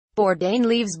Bourdain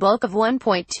leaves bulk of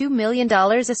 $1.2 million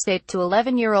estate to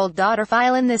 11-year-old daughter.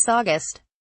 File in this August.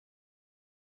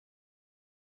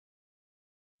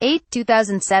 8,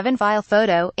 2007 file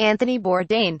photo, Anthony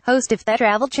Bourdain, host of the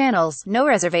Travel Channel's No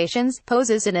Reservations,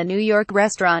 poses in a New York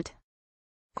restaurant.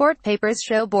 Court papers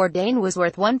show Bourdain was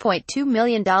worth $1.2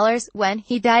 million when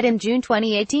he died in June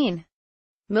 2018.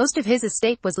 Most of his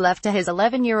estate was left to his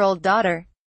 11-year-old daughter.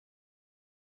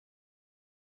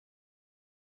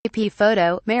 AP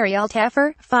photo, Mary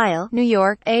Altaffer, file, New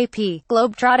York, AP,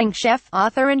 globe-trotting chef,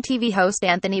 author and TV host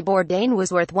Anthony Bourdain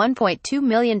was worth $1.2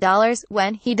 million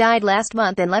when he died last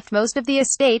month and left most of the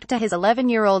estate to his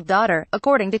 11-year-old daughter,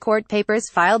 according to court papers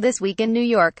filed this week in New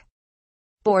York.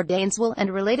 Bourdain's will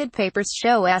and related papers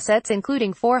show assets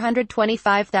including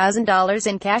 $425,000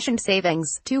 in cash and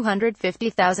savings,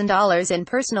 $250,000 in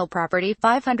personal property,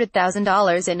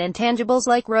 $500,000 in intangibles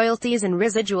like royalties and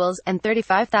residuals, and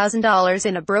 $35,000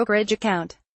 in a brokerage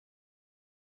account.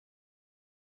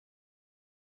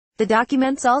 The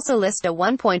documents also list a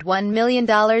 $1.1 million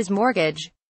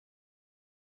mortgage.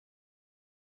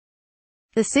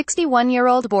 The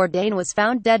 61-year-old Bourdain was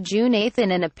found dead June 8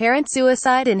 in an apparent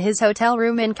suicide in his hotel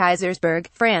room in Kaisersberg,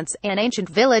 France, an ancient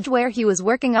village where he was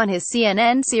working on his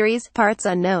CNN series, Parts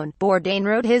Unknown. Bourdain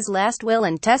wrote his last will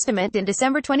and testament in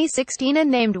December 2016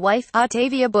 and named wife,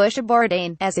 Octavia Bush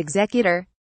Bourdain, as executor.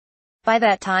 By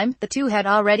that time, the two had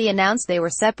already announced they were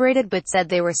separated but said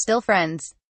they were still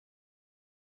friends.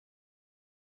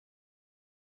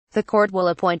 The court will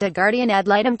appoint a guardian ad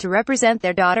litem to represent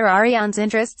their daughter Ariane's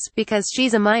interests, because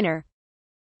she's a minor.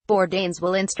 Bourdain's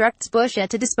will instructs Bush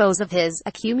to dispose of his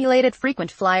accumulated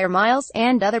frequent flyer miles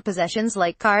and other possessions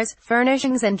like cars,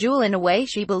 furnishings and jewel in a way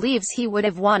she believes he would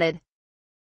have wanted.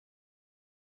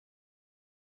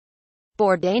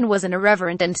 Bourdain was an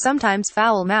irreverent and sometimes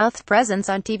foul-mouthed presence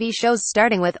on TV shows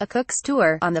starting with A Cook's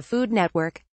Tour on the Food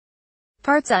Network.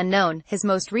 Parts Unknown, his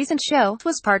most recent show,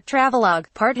 was part travelogue,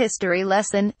 part history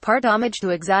lesson, part homage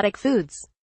to exotic foods.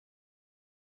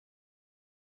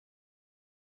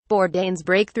 Bourdain's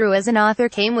breakthrough as an author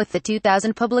came with the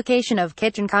 2000 publication of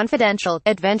Kitchen Confidential,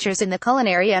 Adventures in the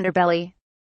Culinary Underbelly.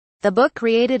 The book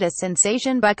created a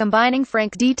sensation by combining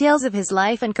frank details of his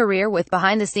life and career with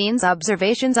behind-the-scenes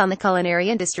observations on the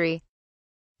culinary industry.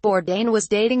 Bourdain was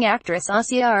dating actress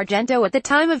Asia Argento at the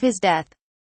time of his death.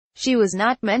 She was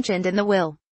not mentioned in the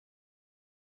will.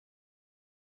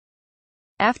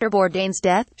 After Bourdain's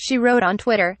death, she wrote on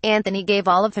Twitter, "Anthony gave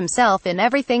all of himself in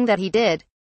everything that he did.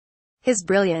 His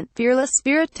brilliant, fearless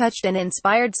spirit touched and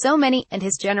inspired so many, and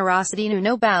his generosity knew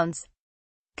no bounds."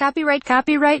 Copyright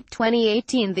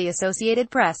 2018 The Associated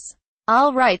Press.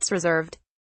 All rights reserved.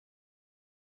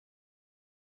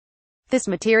 This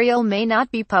material may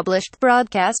not be published,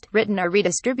 broadcast, written or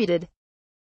redistributed.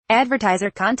 Advertiser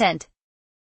content.